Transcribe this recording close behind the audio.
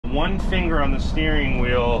one finger on the steering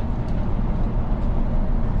wheel.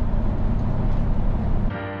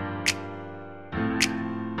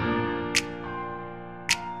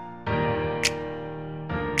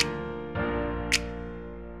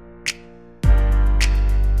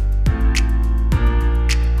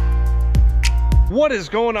 What is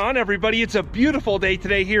going on, everybody? It's a beautiful day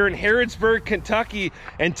today here in Harrodsburg, Kentucky,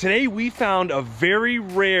 and today we found a very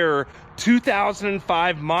rare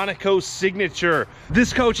 2005 Monaco Signature.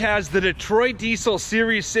 This coach has the Detroit Diesel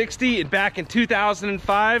Series 60, and back in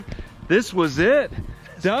 2005, this was it.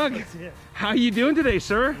 Doug, how you doing today,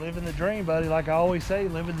 sir? Living the dream, buddy. Like I always say,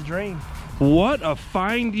 living the dream. What a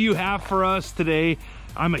find you have for us today.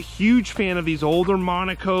 I'm a huge fan of these older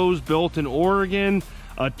Monacos built in Oregon.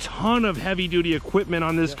 A ton of heavy duty equipment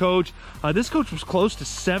on this coach. This coach was close to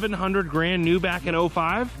 700 grand new back in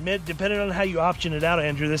 05. Depending on how you option it out,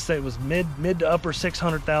 Andrew, this thing was mid to upper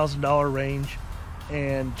 $600,000 range,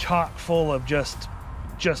 and chock full of the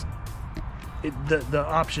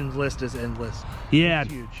options list is endless. Yeah,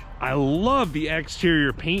 it's huge. I love the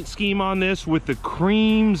exterior paint scheme on this with the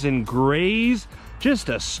creams and grays. Just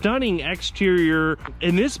a stunning exterior,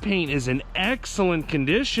 and this paint is in excellent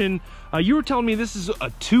condition. You were telling me this is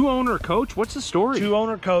a two-owner coach. What's the story?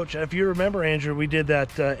 Two-owner coach. If you remember, Andrew, we did that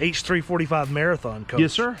H345 marathon coach.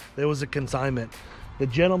 Yes, sir. There was a consignment. The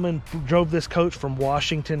gentleman drove this coach from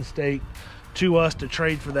Washington State to us to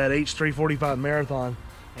trade for that H345 marathon.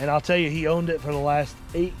 And I'll tell you, he owned it for the last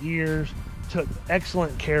 8 years, took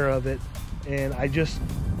excellent care of it, and I just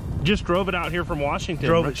drove it out here from Washington.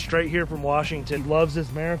 Drove it straight here from Washington. He loves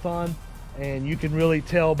this marathon, and you can really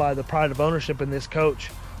tell by the pride of ownership in this coach.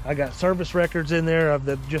 I got service records in there of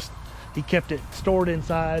he kept it stored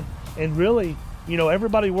inside. And really, you know,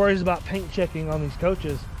 everybody worries about paint checking on these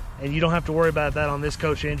coaches, and you don't have to worry about that on this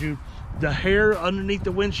coach, Andrew. The hair underneath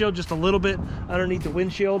the windshield, just a little bit underneath the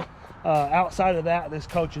windshield. Outside of that, this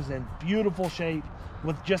coach is in beautiful shape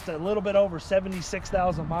with just a little bit over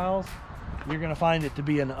 76,000 miles. You're going to find it to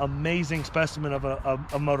be an amazing specimen of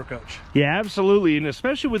a motor coach. Yeah, absolutely. And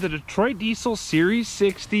especially with the Detroit Diesel Series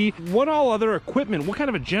 60. What all other equipment? What kind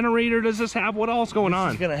of a generator does this have? What all's going on?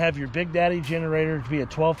 It's going to have your Big Daddy generator to be a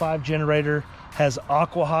 12.5 generator. Has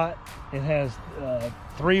aqua hot. It has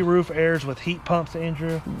 3 roof airs with heat pumps,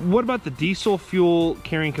 Andrew. What about the diesel fuel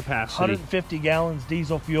carrying capacity? 150 gallons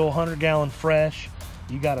diesel fuel, 100 gallon fresh.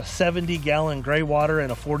 You got a 70 gallon gray water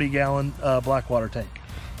and a 40 gallon black water tank.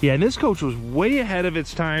 Yeah, and this coach was way ahead of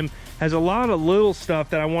its time. Has a lot of little stuff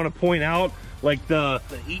that I want to point out, like the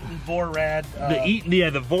Eaton Vorad.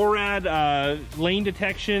 The Vorad lane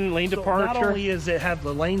detection, lane departure. Not only does it have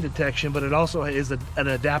the lane detection, but it also is an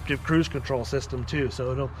adaptive cruise control system too.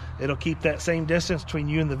 So it'll keep that same distance between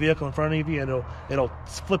you and the vehicle in front of you, and it'll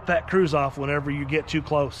flip that cruise off whenever you get too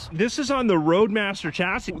close. This is on the Roadmaster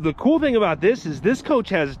chassis. The cool thing about this is this coach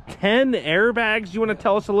has 10 airbags. Do you want to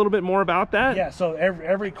tell us a little bit more about that? Yeah, so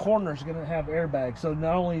every corner is going to have airbags. So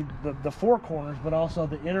not only the 4 corners, but also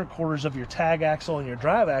the inner quarters of your tag axle and your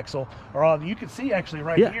drive axle are all. You can see actually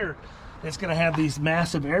right here, it's going to have these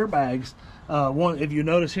massive airbags. One, if you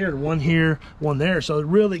notice here, one here, one there. So it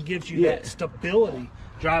really gives you that stability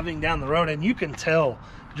driving down the road. And you can tell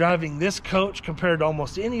driving this coach compared to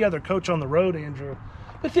almost any other coach on the road, Andrew,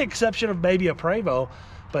 with the exception of maybe a Prevost,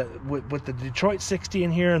 but with the Detroit 60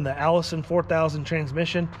 in here and the Allison 4000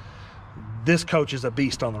 transmission, this coach is a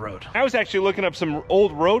beast on the road. I was actually looking up some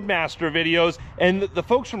old Roadmaster videos, and the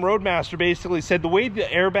folks from Roadmaster basically said the way the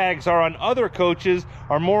airbags are on other coaches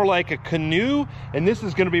are more like a canoe, and this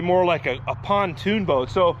is going to be more like a pontoon boat.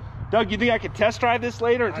 So, Doug, you think I could test drive this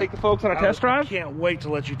later and take the folks on a test drive? I can't wait to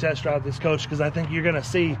let you test drive this coach, because I think you're going to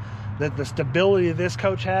see that the stability this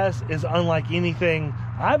coach has is unlike anything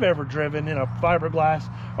I've ever driven in a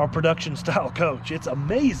fiberglass or production style coach. It's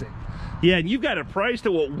amazing. Yeah, and you've got it priced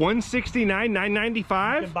at what,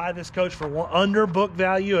 $169,995? You can buy this coach for under book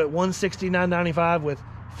value at $169,995 with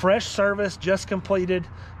fresh service just completed.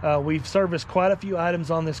 We've serviced quite a few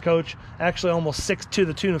items on this coach. Actually, almost to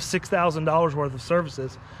the tune of $6,000 worth of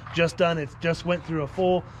services just done. It just went through a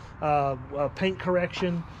full paint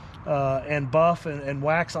correction and buff and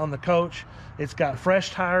wax on the coach. It's got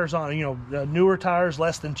fresh tires on, newer tires,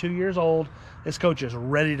 less than 2 years old. This coach is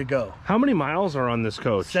ready to go. How many miles are on this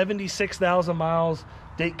coach? 76,000 miles.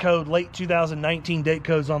 Date code late 2019 date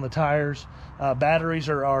codes on the tires. Batteries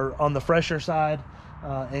are on the fresher side,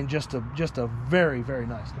 and just a very, very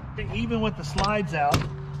nice thing. Even with the slides out,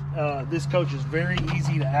 this coach is very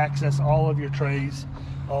easy to access all of your trays,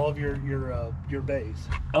 all of your bays.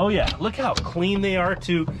 Oh yeah, look how clean they are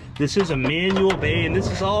too. This is a manual bay, and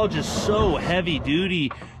this is all just so heavy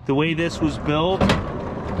duty the way this was built.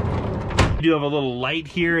 You have a little light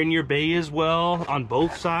here in your bay as well on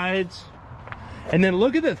both sides. And then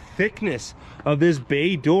look at the thickness of this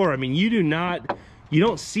bay door. I mean, you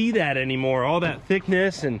don't see that anymore, all that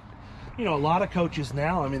thickness. And you know, a lot of coaches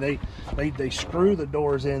now, I mean, they screw the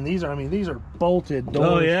doors in. These are bolted doors.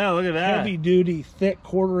 Oh yeah, look at that. Heavy duty, thick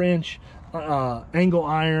 1/4 inch angle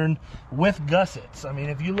iron with gussets. I mean,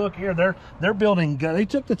 if you look here, they're building, they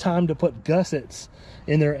took the time to put gussets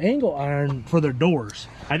in their angle iron for their doors.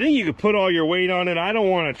 I think you could put all your weight on it. I don't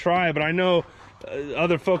want to try, but I know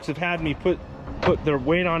other folks have had me put their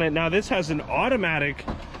weight on it. Now this has an automatic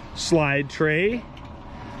slide tray.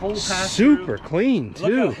 Full super clean too.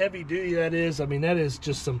 Look how heavy duty that is. I mean, that is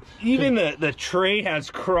just some. Even the tray has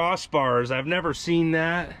crossbars. I've never seen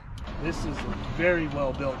that. This is a very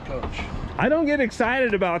well built coach. I don't get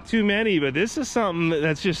excited about too many, but this is something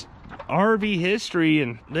that's just RV history,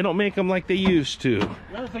 and they don't make them like they used to.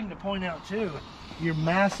 Another thing to point out too, your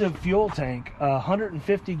massive fuel tank,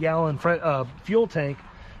 150-gallon fuel tank,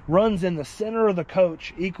 runs in the center of the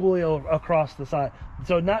coach equally across the side.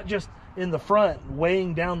 So not just in the front,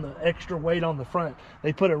 weighing down the extra weight on the front.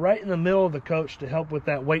 They put it right in the middle of the coach to help with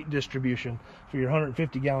that weight distribution for your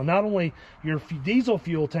 150-gallon. Not only your diesel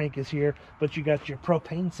fuel tank is here, but you got your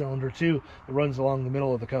propane cylinder too that runs along the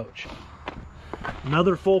middle of the coach.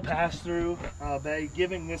 Another full pass-through bay,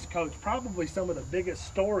 giving this coach probably some of the biggest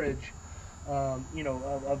storage, you know,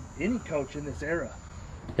 of any coach in this era.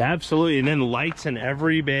 Absolutely, and then lights in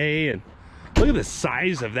every bay, and look at the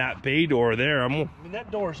size of that bay door there. I mean,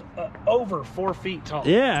 that door's over 4 feet tall.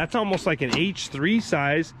 Yeah, that's almost like an H3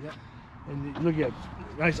 size. Yep. And look at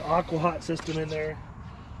nice aqua hot system in there.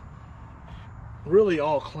 Really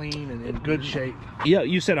all clean and in good shape. Yeah,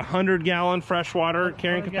 you said 100-gallon freshwater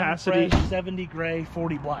carrying capacity. Fresh, 70 gray,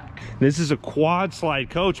 40 black. This is a quad slide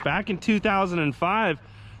coach. Back in 2005,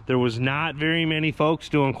 there was not very many folks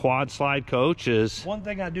doing quad slide coaches. One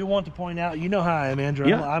thing I do want to point out, you know how I am, Andrew.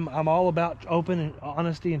 Yeah. I'm all about open and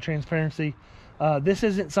honesty and transparency. This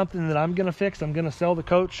isn't something that I'm going to fix. I'm going to sell the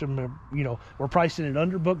coach. You know, we're pricing it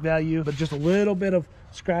under book value, but just a little bit of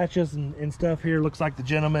scratches and stuff here. Looks like the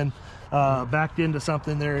gentleman backed into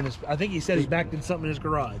something there, and I think he said he backed into something in his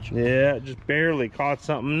garage. Yeah, just barely caught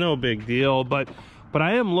something. No big deal. But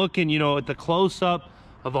I am looking, you know, at the close-up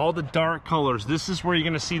of all the dark colors. This is where you're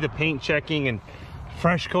going to see the paint checking and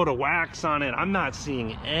fresh coat of wax on it. I'm not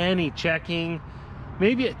seeing any checking.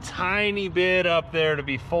 Maybe a tiny bit up there to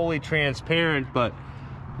be fully transparent, but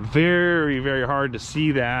very, very hard to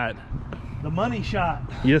see that. The money shot.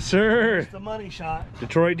 Yes, sir. It's the money shot.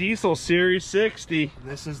 Detroit Diesel Series 60.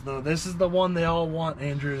 This is the one they all want,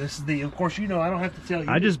 Andrew. This is the, of course, you know, I don't have to tell you.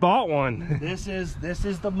 I just bought one. This is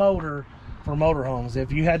the motor for motorhomes.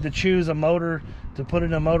 If you had to choose a motor to put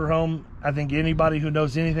in a motorhome, I think anybody who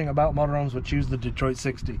knows anything about motorhomes would choose the Detroit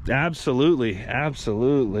 60. Absolutely,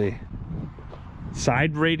 absolutely.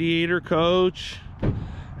 Side radiator coach,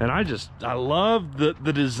 and I love the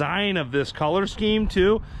design of this color scheme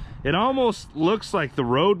too. It almost looks like the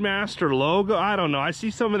Roadmaster logo. I don't know, I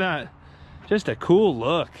see some of that. Just a cool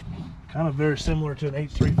look. Kind of very similar to an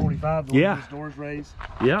H345, the one these doors raised.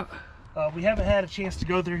 Yeah. We haven't had a chance to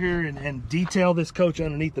go through here and detail this coach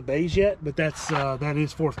underneath the bays yet, but that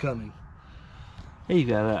is forthcoming. Hey, you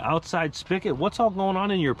got an outside spigot. What's all going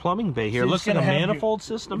on in your plumbing bay here? So looks like a manifold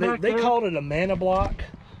system back there. They called it a mana block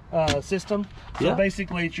system. So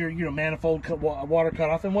basically it's your manifold water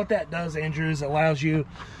cutoff. And what that does, Andrew, is allows you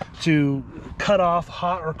to cut off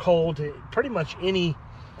hot or cold to pretty much any,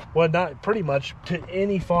 well, not pretty much, to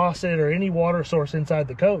any faucet or any water source inside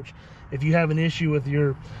the coach. If you have an issue with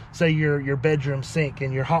your, say your bedroom sink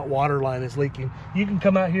and your hot water line is leaking, you can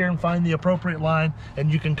come out here and find the appropriate line,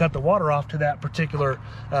 and you can cut the water off to that particular,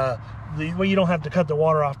 well, you don't have to cut the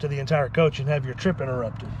water off to the entire coach and have your trip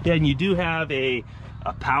interrupted. Yeah, and you do have a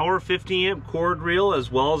power 50-amp cord reel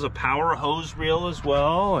as well as a power hose reel as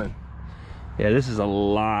well. And yeah, this is a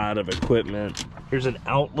lot of equipment. Here's an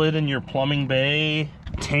outlet in your plumbing bay,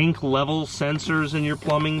 tank level sensors in your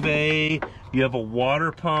plumbing bay. You have a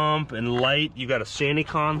water pump and light. You got a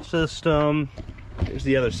Sanicon system. There's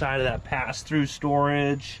the other side of that pass-through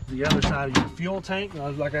storage. The other side of your fuel tank,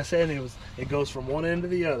 like I said, it goes from one end to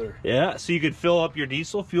the other. Yeah, so you could fill up your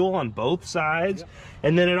diesel fuel on both sides. Yep.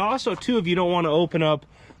 And then it also, too, if you don't want to open up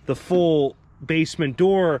the full basement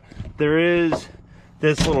door, there is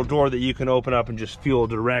this little door that you can open up and just fuel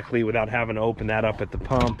directly without having to open that up at the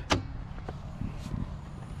pump.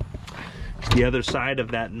 The other side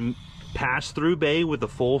of that pass-through bay with a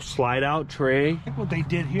full slide-out tray. I think what they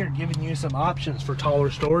did here, giving you some options for taller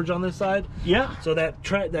storage on this side. Yeah. So that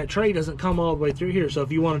tray doesn't come all the way through here. So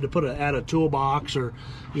if you wanted to put add a toolbox or,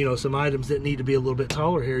 you know, some items that need to be a little bit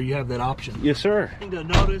taller here, you have that option. Yes, sir. Thing to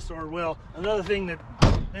notice, or well, another thing that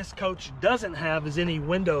this coach doesn't have is any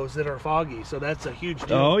windows that are foggy. So that's a huge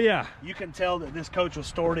deal. Oh yeah. You can tell that this coach was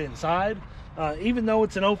stored inside. Even though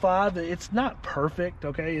it's an 05, it's not perfect,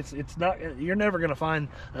 okay? It's not, you're never going to find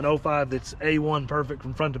an 05 that's A1 perfect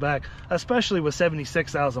from front to back, especially with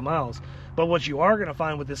 76,000 miles. But what you are going to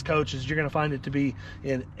find with this coach is you're going to find it to be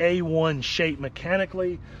in A1 shape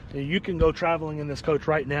mechanically. You can go traveling in this coach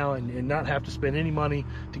right now and not have to spend any money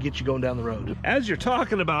to get you going down the road. As you're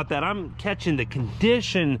talking about that, I'm catching the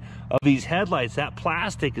condition of these headlights. That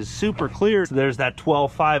plastic is super clear. So there's that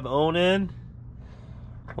 12.5 own-in.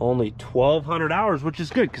 Only 1,200 hours, which is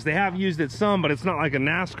good because they have used it some, but it's not like a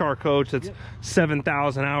NASCAR coach that's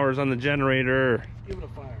 7,000 hours on the generator. Give it a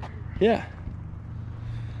fire here. Yeah.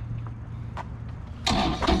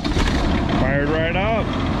 Fired right up.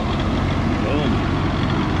 Boom.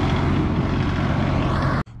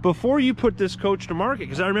 Before you put this coach to market,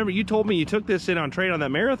 because I remember you told me you took this in on trade on that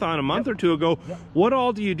marathon a month or two ago. What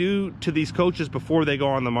all do you do to these coaches before they go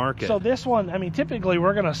on the market? So this one, I mean, typically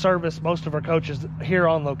we're going to service most of our coaches here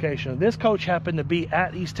on location. This coach happened to be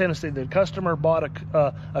at East Tennessee. The customer bought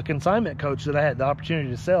a consignment coach that I had the opportunity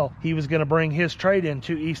to sell. He was going to bring his trade in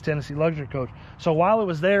to East Tennessee Luxury Coach. So while it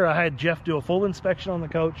was there, I had Jeff do a full inspection on the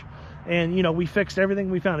coach, and you know, we fixed everything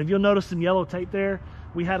we found. If you'll notice some yellow tape there,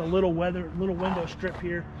 we had a little window strip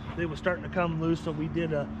here that was starting to come loose, so we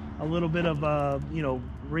did a little bit of you know,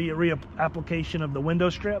 reapplication of the window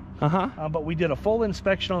strip. But we did a full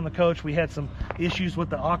inspection on the coach. We had some issues with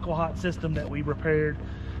the aqua-hot system that we repaired.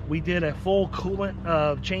 We did a full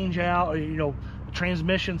coolant change out, you know,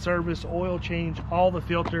 transmission service, oil change, all the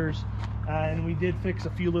filters, and we did fix a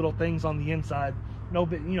few little things on the inside. No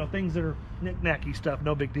big, you know, things that are knick-knacky stuff,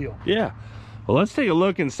 no big deal. Yeah. Well, let's take a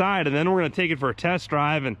look inside, and then we're going to take it for a test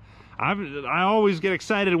drive. And I always get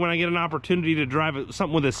excited when I get an opportunity to drive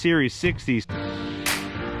something with a Series 60.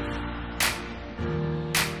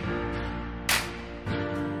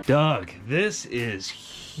 Doug, this is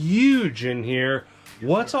huge in here.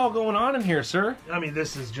 What's all going on in here, sir? I mean,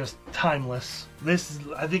 this is just timeless. This is,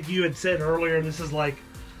 I think you had said earlier, this is like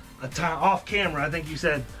a time off camera. I think you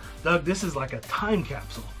said, Doug, this is like a time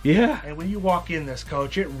capsule. Yeah. And when you walk in this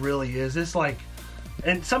coach, it really is. It's like,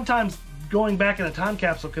 and sometimes going back in a time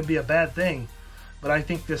capsule can be a bad thing, but I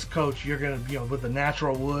think this coach, you're gonna, you know, with the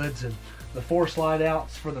natural woods and the 4 slide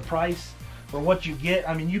outs for the price, for what you get,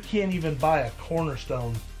 I mean, you can't even buy a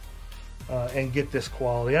Cornerstone and get this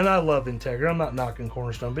quality. And I love Integra. I'm not knocking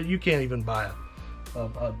Cornerstone, but you can't even buy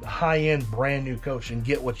a high-end brand new coach and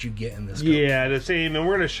get what you get in this coach. Yeah, the same. And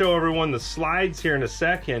we're going to show everyone the slides here in a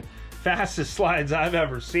second. Fastest slides I've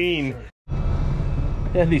ever seen. Sure.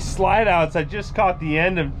 Yeah, these slide outs, I just caught the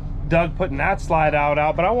end of Doug putting that slide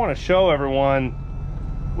out, but I want to show everyone.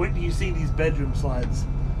 When do you see these bedroom slides?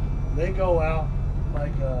 They go out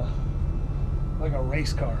like a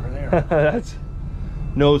race car there. That's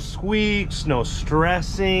no squeaks, no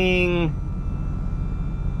stressing.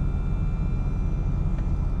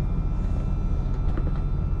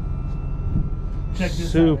 Check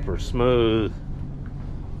this Super out, smooth.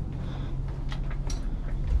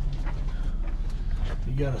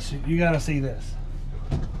 You gotta see this.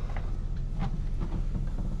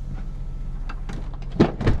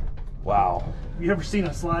 Wow. You ever seen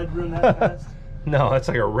a slide run that fast? No, it's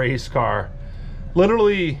like a race car.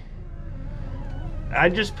 Literally, I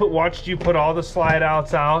just watched you put all the slide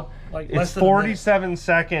outs out. Like it's 47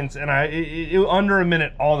 seconds, and under a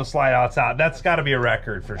minute, all the slide outs out. That's got to be a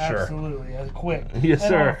record for sure. Absolutely, quick. Yes,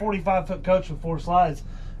 sir. And a 45-foot coach with 4 slides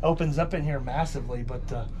opens up in here massively, but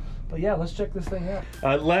yeah, let's check this thing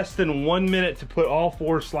out. Less than 1 minute to put all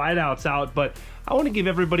 4 slide outs out, but I want to give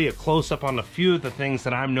everybody a close-up on a few of the things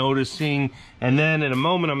that I'm noticing, and then in a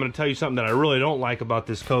moment I'm going to tell you something that I really don't like about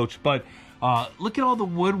this coach. But look at all the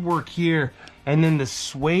woodwork here, and then the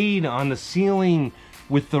suede on the ceiling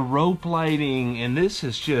with the rope lighting, and this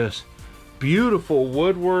is just beautiful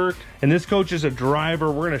woodwork. And this coach is a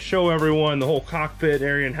driver. We're going to show everyone the whole cockpit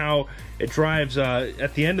area and how it drives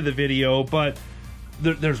at the end of the video, but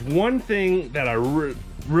there's one thing that I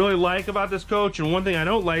really like about this coach and one thing I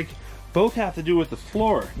don't like. Both have to do with the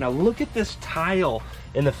floor. Now look at this tile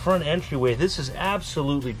in the front entryway. This is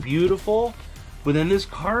absolutely beautiful. But then this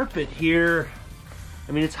carpet here,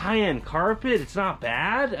 I mean, it's high-end carpet. It's not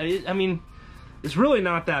bad. I mean, it's really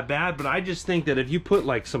not that bad, but I just think that if you put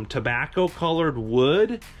like some tobacco colored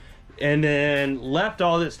wood, and then left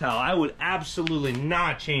all this tile. I would absolutely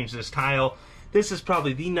not change this tile. This is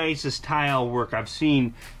probably the nicest tile work I've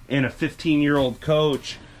seen in a 15-year-old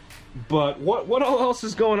coach. But what all else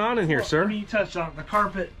is going on in here, sir? I mean, you touched on the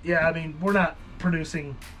carpet. Yeah, I mean, we're not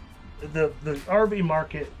producing the RV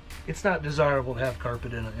market. It's not desirable to have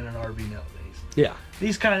carpet in an RV nowadays. Yeah.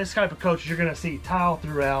 This type of coaches, you're going to see tile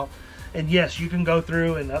throughout. And yes, you can go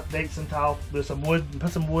through and update some tile with some wood, and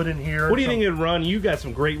put some wood in here. What do you think it'd run? You got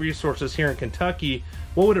some great resources here in Kentucky.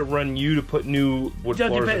 What would it run you to put new wood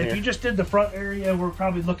floors in here? If you just did the front area, we're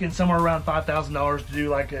probably looking somewhere around $5,000 to do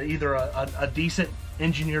like either a decent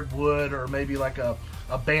engineered wood, or maybe like a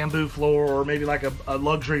bamboo floor, or maybe like a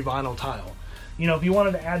luxury vinyl tile. You know, if you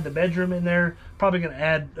wanted to add the bedroom in there, probably going to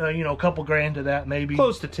add you know, a couple grand to that, maybe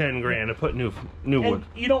close to 10 grand to put new wood.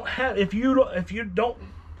 You don't have, if you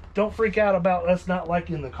don't freak out about us not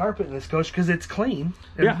liking the carpet in this coach, because it's clean.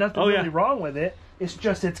 There's nothing really wrong with it. It's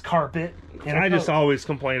just it's carpet. And I just always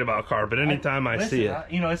complain about carpet anytime I see it.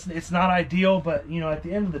 You know, it's not ideal, but you know, at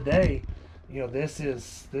the end of the day, you know,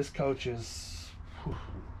 this coach is.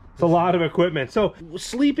 It's a lot of equipment. So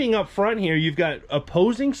sleeping up front here, you've got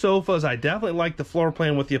opposing sofas. I definitely like the floor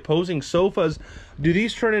plan with the opposing sofas. Do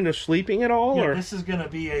these turn into sleeping at all? Yeah, or? This is going to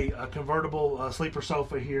be a convertible sleeper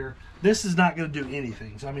sofa here. This is not going to do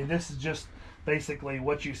anything. So, I mean, this is just basically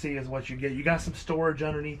what you see is what you get. You got some storage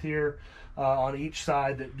underneath here on each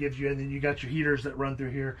side that gives you, and then you got your heaters that run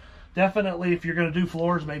through here. Definitely, if you're going to do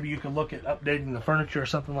floors, maybe you can look at updating the furniture or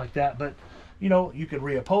something like that. But, you know, you could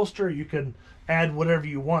reupholster, you can add whatever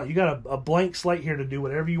you want. You got a blank slate here to do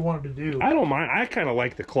whatever you wanted to do. I don't mind. I kind of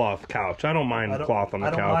like the cloth couch. I don't mind the cloth on the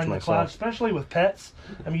couch myself. I don't mind the cloth, especially with pets.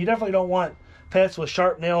 I mean, you definitely don't want pets with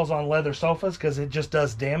sharp nails on leather sofas, because it just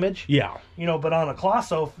does damage. Yeah. You know, but on a cloth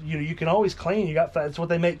sofa, you can always clean. It's what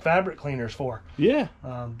they make fabric cleaners for. Yeah.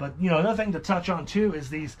 But you know, another thing to touch on too is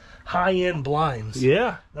these high-end blinds.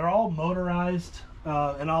 Yeah. They're all motorized,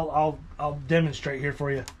 and I'll demonstrate here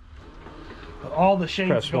for you. All the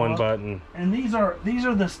shades. Press one button. And these are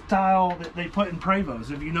the style that they put in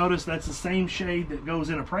Prevos. If you notice, that's the same shade that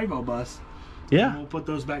goes in a Prevo bus. Yeah. And we'll put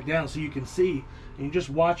those back down so you can see, and you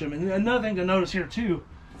just watch them. And another thing to notice here too,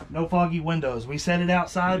 no foggy windows. We set it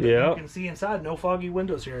outside, but you can see inside. No foggy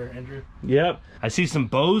windows here, Andrew. Yep. I see some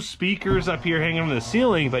Bose speakers up here hanging from the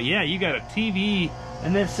ceiling, but yeah, you got a TV.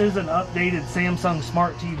 And this is an updated Samsung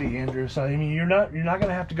Smart TV, Andrew. So I mean, you're not going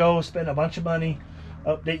to have to go spend a bunch of money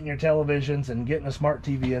updating your televisions and getting a smart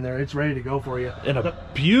TV in there. It's ready to go for you. And a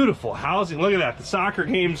beautiful housing. Look at that. The soccer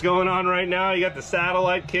game's going on right now. You got the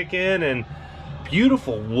satellite kicking and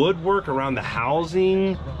beautiful woodwork around the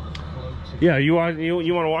housing. Yeah, you want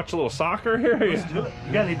to watch a little soccer here? Let's do it.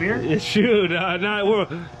 You got any beer? Shoot,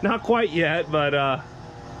 not quite yet, but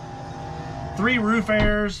 3 roof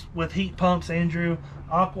airs with heat pumps, Andrew.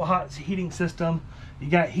 Aqua hot heating system. You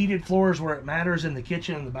got heated floors where it matters in the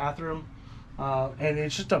kitchen and the bathroom. And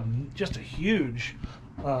it's just a huge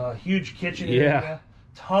kitchen area.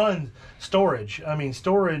 Tons storage. I mean,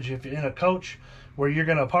 storage. If in a coach where you're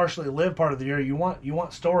going to partially live part of the year, you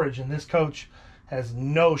want storage, and this coach has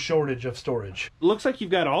no shortage of storage. Looks like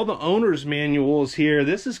you've got all the owner's manuals here.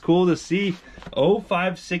 This is cool to see.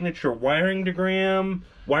 05 signature wiring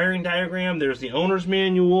diagram. There's the owner's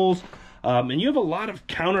manuals, and you have a lot of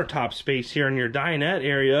countertop space here in your dinette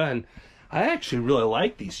area, and I actually really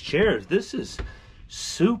like these chairs. This is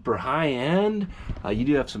super high-end. You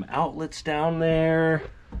do have some outlets down there.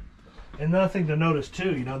 Another thing to notice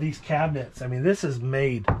too, you know, these cabinets. I mean, this is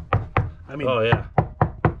made. I mean, oh yeah.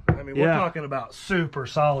 I mean, we're talking about super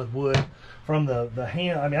solid wood from the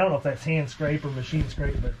hand. I mean, I don't know if that's hand scrape or machine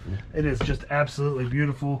scrape, but it is just absolutely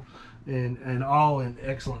beautiful and all in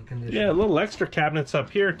excellent condition. Yeah, little extra cabinets up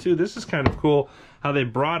here too. This is kind of cool how they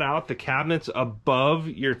brought out the cabinets above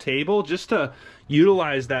your table just to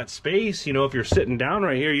utilize that space. You know, if you're sitting down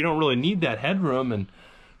right here, you don't really need that headroom, and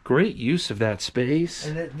great use of that space.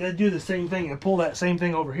 And they do the same thing and pull that same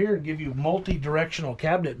thing over here and give you multi-directional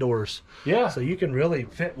cabinet doors. Yeah. So you can really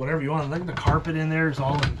fit whatever you want. Look at the carpet in there is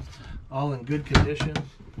all in good condition.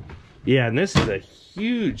 Yeah, and this is a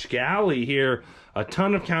huge galley here. A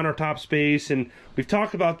ton of countertop space, and we've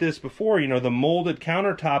talked about this before, you know, the molded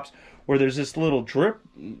countertops where there's this little drip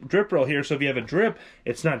rail here, so if you have a drip,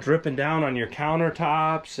 it's not dripping down on your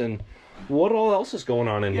countertops. And what all else is going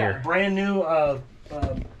on in here? Brand new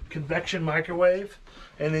convection microwave,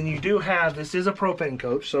 and then you do have, this is a propane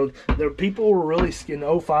coach, so there people were really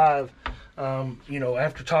in 05, you know,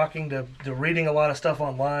 after talking to reading a lot of stuff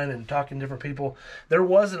online and talking to different people, there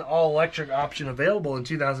was an all-electric option available in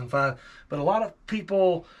 2005, but a lot of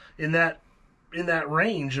people in that in that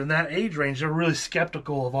range, in that age range, they're really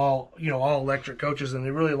skeptical of all electric coaches, and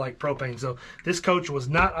they really like propane. So this coach was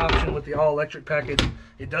not optioned with the all electric package.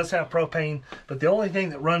 It does have propane, but the only thing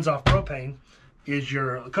that runs off propane is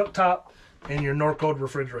your cooktop and your Norcold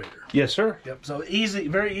refrigerator. Yes, sir. Yep. So easy,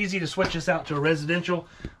 very easy to switch this out to a residential.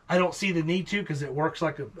 I don't see the need to, because it works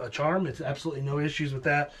like a charm. It's absolutely no issues with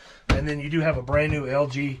that. And then you do have a brand new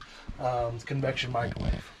LG convection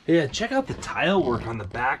microwave. Yeah, check out the tile work on the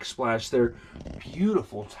backsplash there.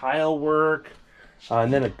 Beautiful tile work.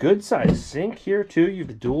 And then a good sized sink here too. You have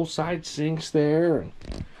the dual side sinks there. And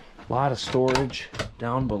a lot of storage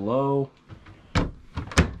down below.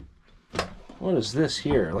 What is this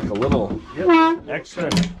here? Like a little extra.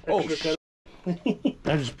 Oh, shit. Did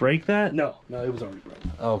I just break that? No, it was already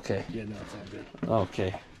broken. Okay. Yeah, no, it's all good.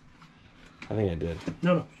 Okay. I think I did.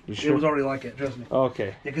 No. You sure? It was already like that, trust me. Okay.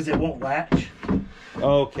 Yeah, because it won't latch.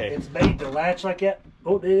 Okay. It's made to latch like that.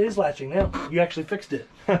 Oh, it is latching now. You actually fixed it.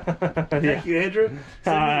 Thank you, Andrew.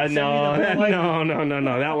 No.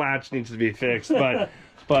 That latch needs to be fixed.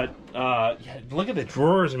 But yeah, look at the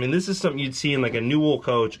drawers. I mean, this is something you'd see in like a Newell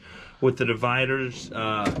coach with the dividers.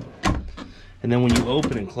 And then when you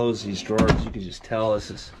open and close these drawers, you can just tell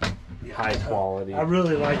this is high quality. I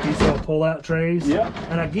really like these little pull-out trays. Yeah.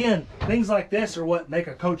 And again, things like this are what make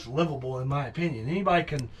a coach livable, in my opinion. Anybody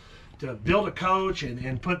can build a coach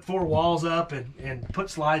and put 4 walls up and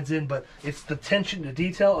put slides in, but it's the attention to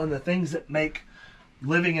detail and the things that make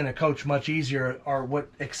living in a coach much easier are what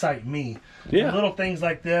excite me. Yeah. The little things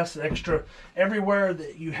like this, extra, everywhere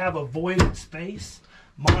that you have a voided space,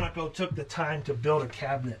 Monaco took the time to build a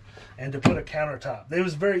cabinet and to put a countertop. It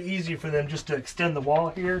was very easy for them just to extend the wall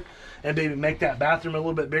here and maybe make that bathroom a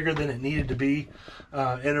little bit bigger than it needed to be.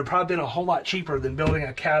 And it would probably been a whole lot cheaper than building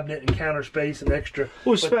a cabinet and counter space and extra.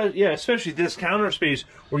 Well, especially this counter space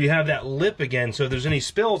where you have that lip again, so if there's any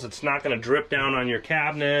spills, it's not going to drip down on your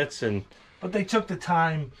cabinets. But they took the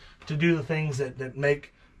time to do the things that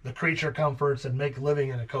make the creature comforts and make living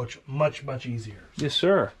in a coach much, much easier. Yes,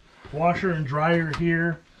 sir. Washer and dryer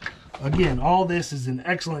here. Again, all this is in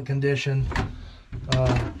excellent condition.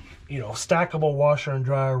 Stackable washer and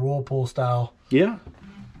dryer, Whirlpool style. Yeah.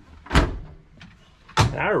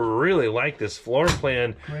 I really like this floor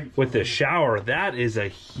plan with the shower. That is a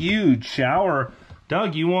huge shower.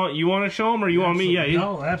 Doug, you want to show them or you want me? Yeah.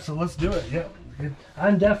 No, absolutely. Let's do it. Yeah.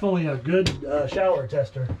 I'm definitely a good shower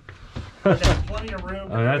tester. There's plenty of room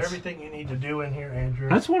for everything you need to do in here, Andrew.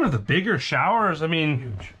 That's one of the bigger showers. I mean,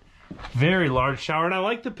 huge. Very large shower, and I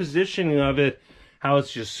like the positioning of it, how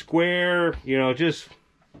it's just square, just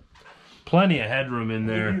plenty of headroom in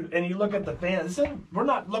there. And you look at the fan. We're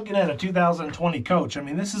not looking at a 2020 coach. I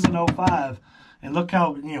mean, this is an 05, and look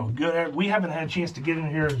how good. We haven't had a chance to get in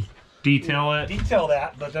here and detail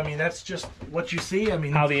that, but I mean that's just what you see. I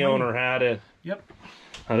mean, how the owner had it. Yep.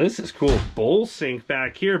 Now this is cool. Bowl sink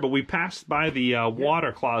back here, but we passed by the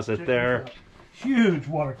water closet there. Huge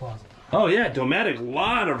water closet. Oh yeah, Dometic, a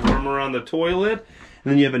lot of room around the toilet.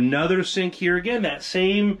 And then you have another sink here. Again, that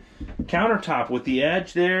same countertop with the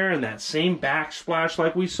edge there and that same backsplash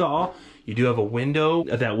like we saw. You do have a window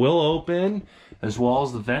that will open, as well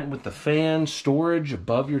as the vent with the fan, storage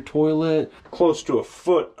above your toilet. Close to a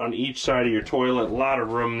foot on each side of your toilet, a lot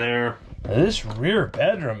of room there. Now, this rear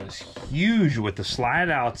bedroom is huge with the slide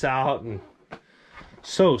outs out, and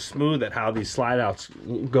so smooth at how these slide outs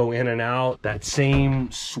go in and out. That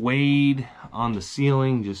same suede on the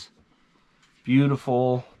ceiling, just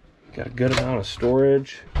beautiful. Got a good amount of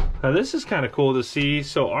storage. Now this is kind of cool to see.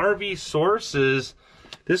 So RV sources,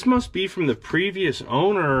 this must be from the previous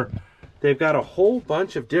owner. They've got a whole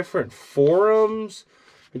bunch of different forums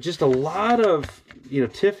and just a lot of,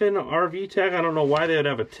 Tiffin RV Tech. I don't know why they would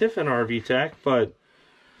have a Tiffin RV Tech, but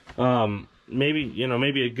maybe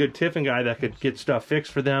a good Tiffin guy that could get stuff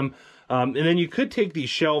fixed for them. And then you could take these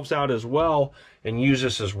shelves out as well and use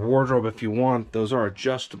this as wardrobe if you want. Those are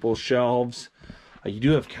adjustable shelves. You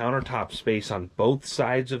do have countertop space on both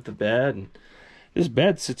sides of the bed. And this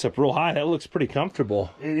bed sits up real high. That looks pretty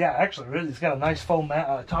comfortable. Yeah, actually, really, it's got a nice foam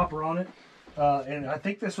topper on it. And I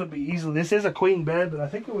think this would be easily, this is a queen bed, but I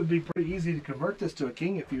think it would be pretty easy to convert this to a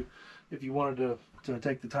king if you wanted to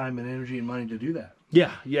take the time and energy and money to do that.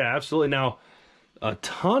 Yeah, absolutely. Now, a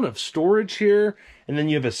ton of storage here. And then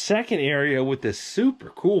you have a second area with this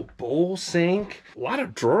super cool bowl sink. A lot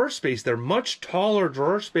of drawer space. They're much taller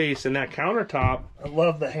drawer space in that countertop. I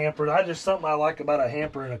love the hamper. I just something I like about a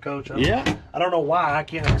hamper in a coach. Yeah. I don't know why. I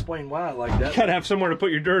can't explain why I like that. You gotta have somewhere to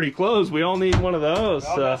put your dirty clothes. We all need one of those.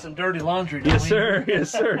 I got some dirty laundry. Yes, sir. Yes,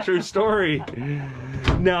 sir. True story.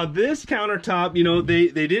 Now, this countertop, you know, they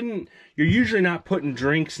didn't... You're usually not putting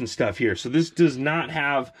drinks and stuff here. So this does not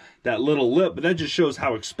have that little lip, but that just shows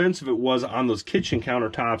how expensive it was on those kitchen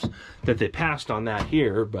countertops that they passed on that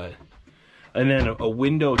here. But and then a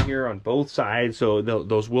window here on both sides, so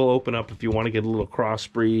those will open up if you want to get a little cross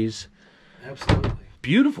breeze. Absolutely.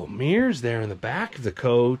 Beautiful mirrors there in the back of the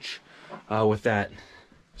coach with that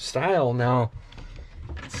style. Now,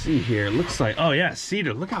 let's see here. It looks like, oh yeah,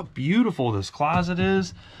 cedar. Look how beautiful this closet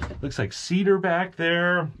is. Looks like cedar back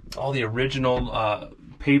there. All the original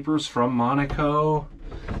papers from Monaco,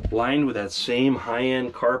 lined with that same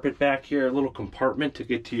high-end carpet back here. A little compartment to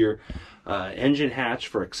get to your engine hatch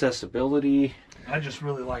for accessibility. I just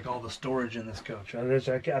really like all the storage in this coach.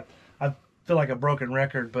 I feel like a broken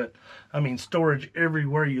record, but I mean storage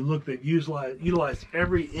everywhere you look. That utilize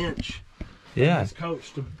every inch. Yeah, this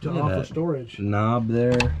coach to offer storage. Knob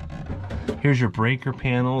there. Here's your breaker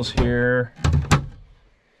panels here.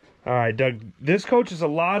 All right, Doug, this coach is a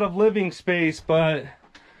lot of living space, but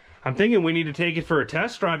I'm thinking we need to take it for a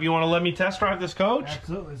test drive. You want to let me test drive this coach?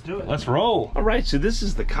 Absolutely, let's do it. Let's roll. All right, so this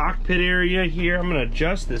is the cockpit area here. I'm going to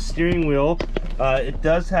adjust the steering wheel. It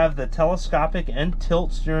does have the telescopic and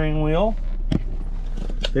tilt steering wheel.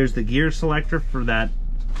 There's the gear selector for that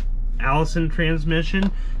Allison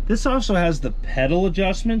transmission. This also has the pedal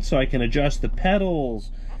adjustment, so I can adjust the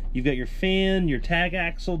pedals. You've got your fan, your tag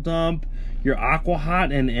axle dump, your aqua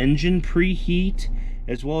hot and engine preheat,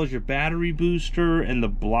 as well as your battery booster and the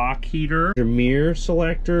block heater. Your mirror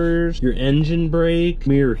selectors, your engine brake,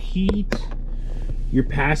 mirror heat, your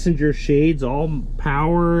passenger shades all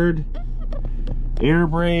powered, air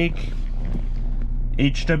brake,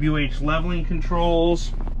 HWH leveling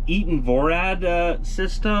controls, Eaton Vorad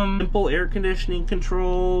system, simple air conditioning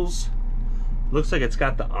controls. Looks like it's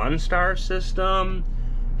got the OnStar system,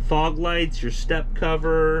 fog lights, your step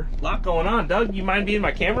cover. A lot going on. Doug, you mind being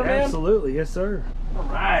my cameraman? Absolutely, yes sir. All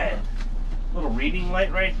right, little reading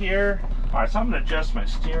light right here. All right, so I'm gonna adjust my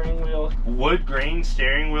steering wheel. Wood grain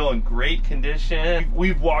steering wheel in great condition.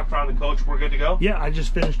 We've walked around the coach. We're good to go? Yeah, I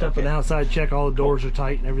just finished up an outside check. All the doors are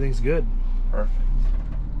tight and everything's good. Perfect.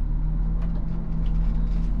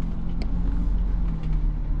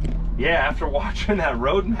 Yeah, after watching that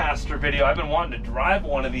Roadmaster video, I've been wanting to drive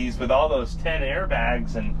one of these with all those 10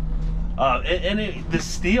 airbags and the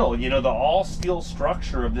steel, you know, the all steel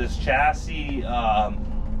structure of this chassis.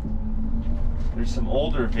 There's some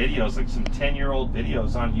older videos, like some 10-year-old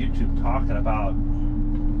videos on YouTube talking about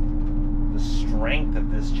the strength of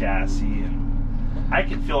this chassis, and I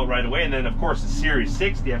can feel it right away. And then of course the Series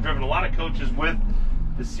 60. I've driven a lot of coaches with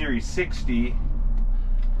the Series 60.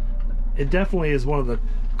 It definitely is one of the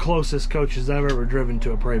closest coaches I've ever driven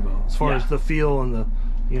to a Prevost, as far as the feel and the,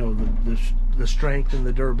 you know, the strength and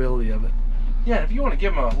the durability of it. Yeah, if you want to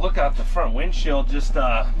give them a look out the front windshield, just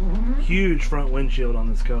huge front windshield on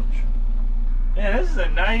this coach. Man, this is a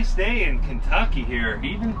nice day in Kentucky here,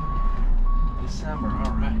 even December.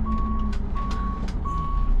 All right.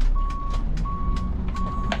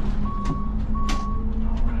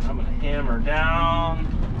 All right, I'm gonna hammer down.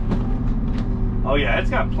 Oh yeah, it's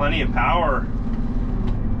got plenty of power.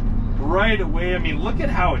 Right away, I mean, look at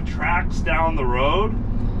how it tracks down the road.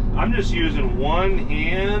 I'm just using one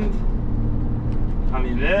hand. I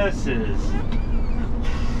mean, this is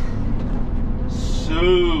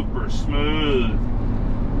super smooth.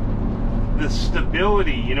 The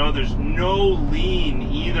stability, you know, there's no lean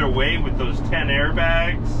either way with those 10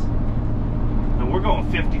 airbags. And we're going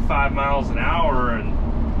 55 miles an hour, and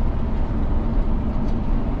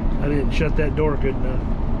I didn't shut that door good enough.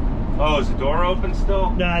 oh, is the door open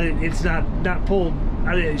still? No, I didn't. It's not pulled.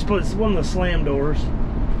 I didn't. It's one of the slam doors.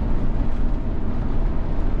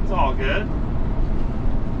 It's all good.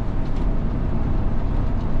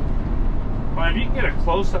 Well, if you can get a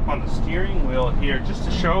close-up on the steering wheel here, just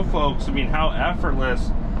to show folks, I mean, how effortless.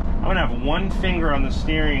 I'm gonna have one finger on the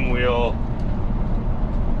steering wheel.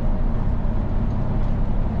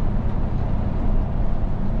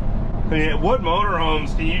 I mean, what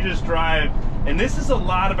motorhomes do you just drive? And this is a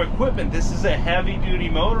lot of equipment. This is a heavy-duty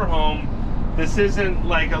motorhome. This isn't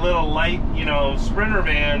like a little light, you know, Sprinter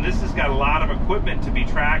van. This has got a lot of equipment to be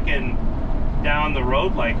tracking down the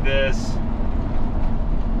road like this.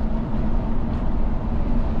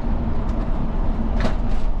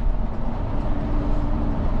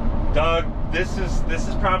 Doug, this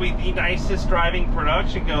is probably the nicest driving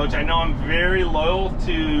production coach. I know I'm very loyal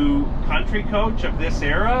to country coach of this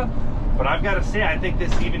era, but I've got to say, I think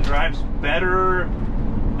this even drives better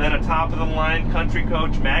than a top-of-the-line country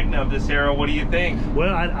coach Magna of this era. What do you think?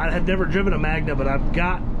 Well, I had never driven a Magna, but I've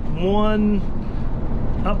got one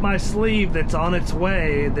up my sleeve that's on its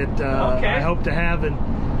way that I hope to have, and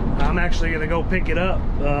I'm actually going to go pick it up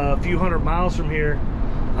a few hundred miles from here.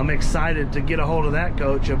 I'm excited to get a hold of that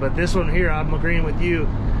coach, but this one here, I'm agreeing with you.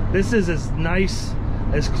 This is as nice,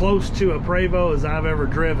 as close to a Prevost as I've ever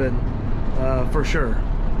driven, for sure.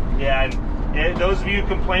 Yeah, and those of you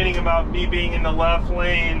complaining about me being in the left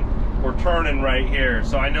lane, we're turning right here.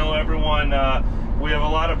 So I know everyone, we have a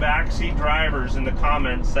lot of backseat drivers in the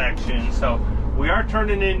comments section. So we are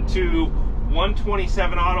turning into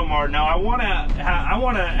 127 Auto Mart. Now I want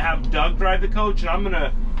to have Doug drive the coach, and I'm going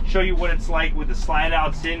to show you what it's like with the slide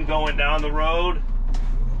outs in going down the road.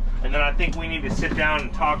 And then I think we need to sit down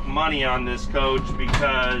and talk money on this coach,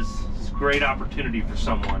 because it's a great opportunity for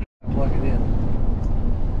someone. Plug it in.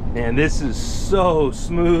 And this is so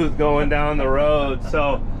smooth going down the road.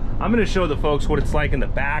 So I'm going to show the folks what it's like in the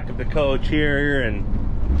back of the coach here. And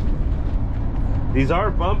these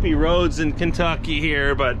are bumpy roads in Kentucky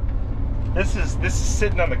here, but this is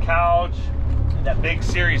sitting on the couch. That big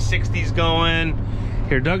Series 60's going.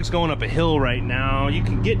 Here, Doug's going up a hill right now. You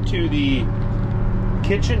can get to the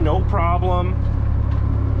kitchen, no problem.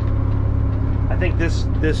 I think this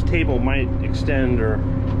table might extend, or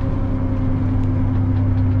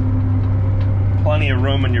plenty of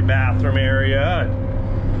room in your bathroom area.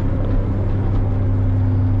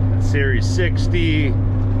 Series 60.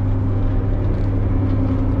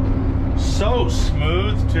 So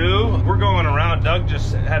smooth too. We're going around. Doug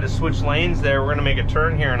just had to switch lanes there. We're gonna make a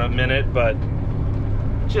turn here in a minute, but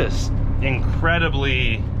just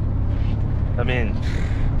incredibly, I mean,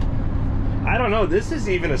 I don't know, this is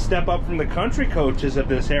even a step up from the country coaches of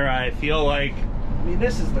this era, I feel like. I mean,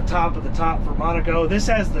 this is the top of the top for Monaco. This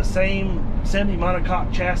has the same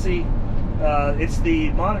semi-monocoque chassis. It's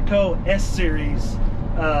the Monaco S Series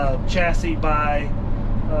chassis by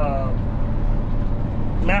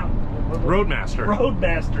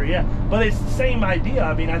Roadmaster, yeah. But it's the same idea.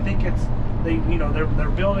 I mean, I think it's they're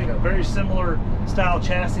building a very similar style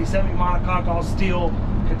chassis, semi-monocoque, all steel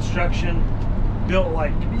construction, built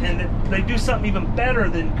like, and they do something even better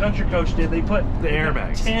than Country Coach did. They put the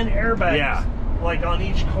airbags, 10 airbags, yeah, like on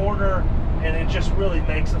each corner, and it just really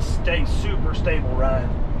makes a super stable ride.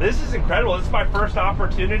 This is incredible. This is my first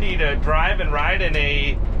opportunity to drive and ride in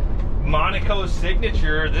a Monaco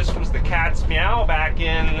Signature. This was the cat's meow back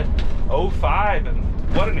in 05, and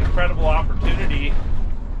what an incredible opportunity.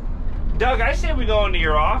 Doug, I say we go into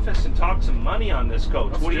your office and talk some money on this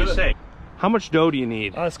coach. What do you say? How much dough do you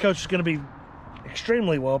need? This coach is going to be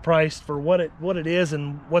extremely well priced for what it is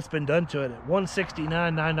and what's been done to it at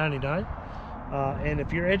 $169,999. And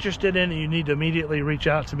if you're interested in it, you need to immediately reach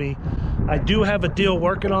out to me. I do have a deal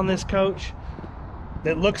working on this coach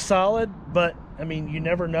that looks solid, but I mean, you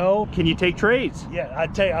never know. Can you take trades? Yeah, I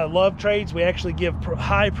tell you, I love trades. We actually give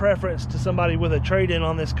high preference to somebody with a trade-in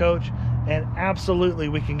on this coach, and absolutely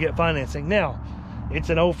we can get financing. Now, it's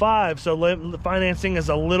an 05, so the financing is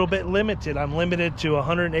a little bit limited. I'm limited to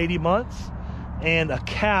 180 months and a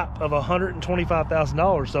cap of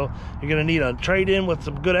 $125,000. So you're going to need a trade-in with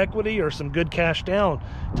some good equity or some good cash down.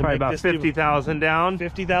 To probably about 50,000 down.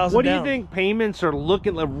 50,000. What do you think payments are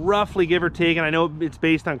looking like, roughly, give or take? And I know it's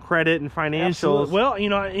based on credit and financials. Absolutely.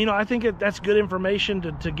 Well, I think that's good information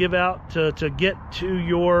to give out to get to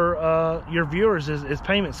your viewers is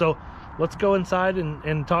payments. So let's go inside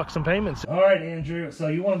and talk some payments. All right, Andrew. So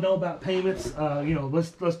you want to know about payments?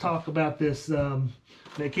 Let's talk about this.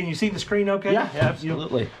 Can you see the screen okay? Yeah,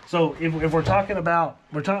 absolutely. So if we're talking about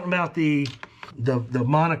the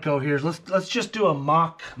Monaco here, let's just do a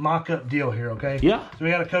mock-up deal here, okay? Yeah. So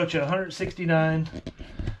we got a coach at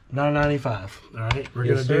 $169,995. All right, we're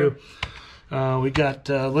Yes, gonna do. We got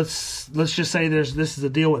let's just say this is a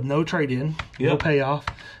deal with no trade-in, no payoff,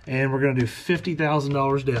 and we're gonna do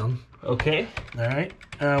 $50,000 down. Okay. All right.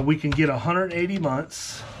 We can get 180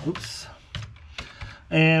 months. Oops.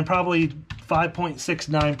 And probably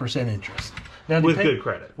 5.69% interest. Now, with good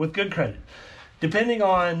credit. With good credit. Depending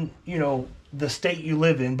on, the state you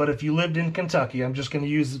live in, but if you lived in Kentucky, I'm just going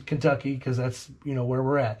to use Kentucky because that's, where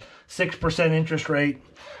we're at. 6% interest rate.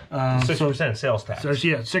 6% sales tax. So,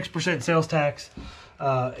 yeah, 6% sales tax.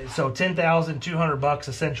 So $10,200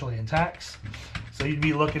 essentially in tax. So you'd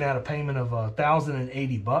be looking at a payment of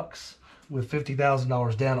 $1,080 with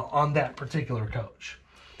 $50,000 down on that particular coach.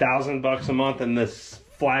 $1,000 a month, and this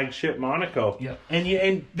flagship Monaco. Yeah,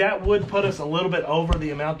 and that would put us a little bit over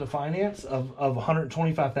the amount to finance of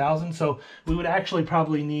 $125,000. So we would actually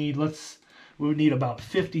probably need we would need about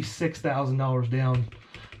 $56,000 down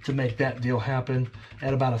to make that deal happen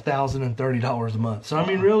at about $1,030 a month. So I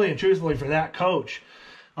mean, really and truthfully, for that coach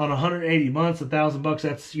on 180 months,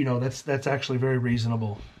 $1,000, that's actually very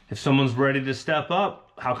reasonable. If someone's ready to step up,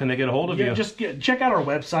 how can they get a hold of you? Just check out our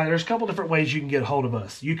website. There's a couple different ways you can get a hold of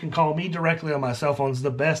us. You can call me directly on my cell phone. It's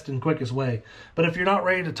the best and quickest way. But if you're not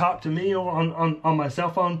ready to talk to me on my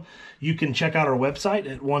cell phone, you can check out our website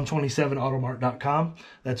at 127automart.com.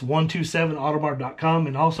 That's 127automart.com.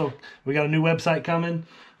 And also, we got a new website coming.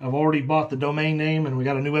 I've already bought the domain name, and we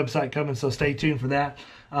got a new website coming, so stay tuned for that.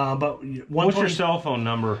 But what's your cell phone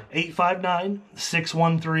number?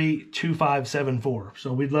 859-613-2574.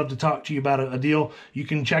 So we'd love to talk to you about a deal. You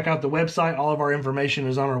can check out the website. All of our information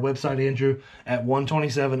is on our website, Andrew, at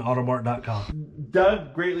 127automart.com.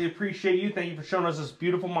 Doug, greatly appreciate you. Thank you for showing us this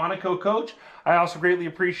beautiful Monaco coach. I also greatly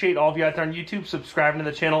appreciate all of you out there on YouTube subscribing to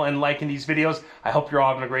the channel and liking these videos. I hope you're all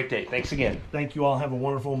having a great day. Thanks again. Thank you all. Have a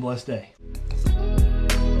wonderful and blessed day.